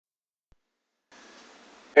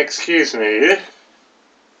Excuse me.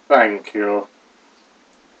 Thank you.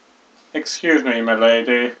 Excuse me, my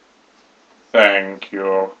lady. Thank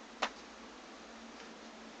you.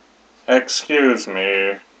 Excuse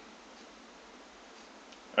me.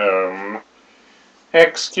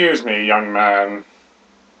 Excuse me, young man.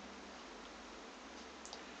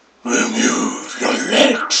 Remove your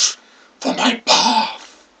legs from my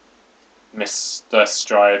path, Mr.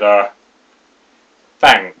 Strider.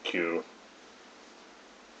 Thank you.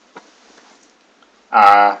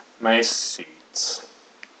 My seat.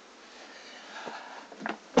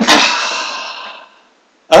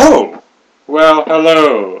 Oh! Well,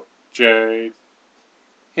 hello, Jade.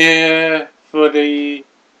 Here for the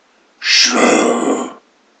show.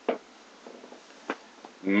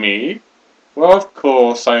 Me? Well, of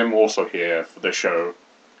course, I am also here for the show.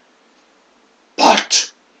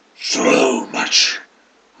 But so much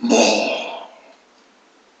more.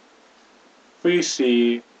 For you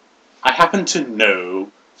see, I happen to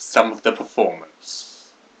know some of the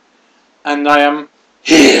performers, and I am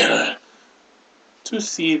here to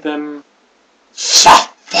see them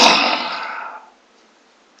suffer.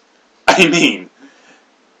 I mean,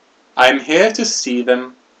 I'm here to see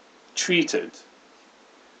them treated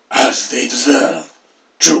as they deserve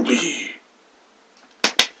to be.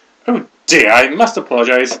 Oh dear, I must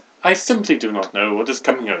apologize. I simply do not know what is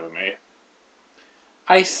coming over me.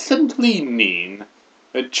 I simply mean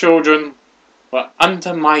that children were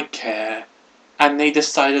under my care and they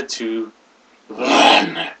decided to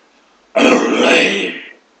run away.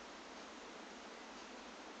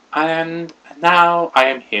 And now I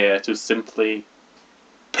am here to simply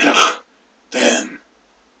pluck them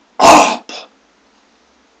up.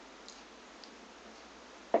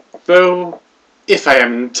 Though, if I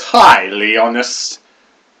am entirely honest,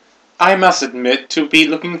 I must admit to be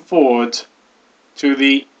looking forward to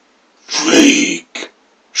the freak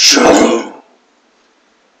show.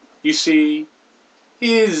 You see,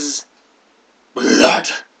 his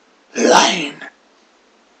bloodline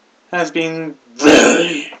has been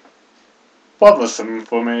very bothersome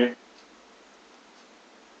for me.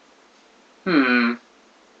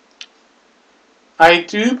 I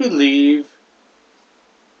do believe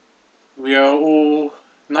we are all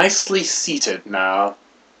nicely seated now.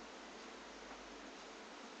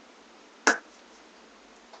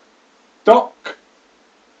 Doc,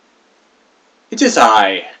 it is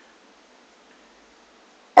I.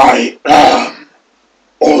 I am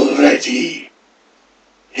already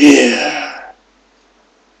here.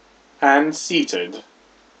 And seated.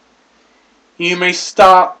 You may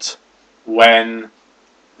start when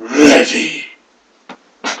ready.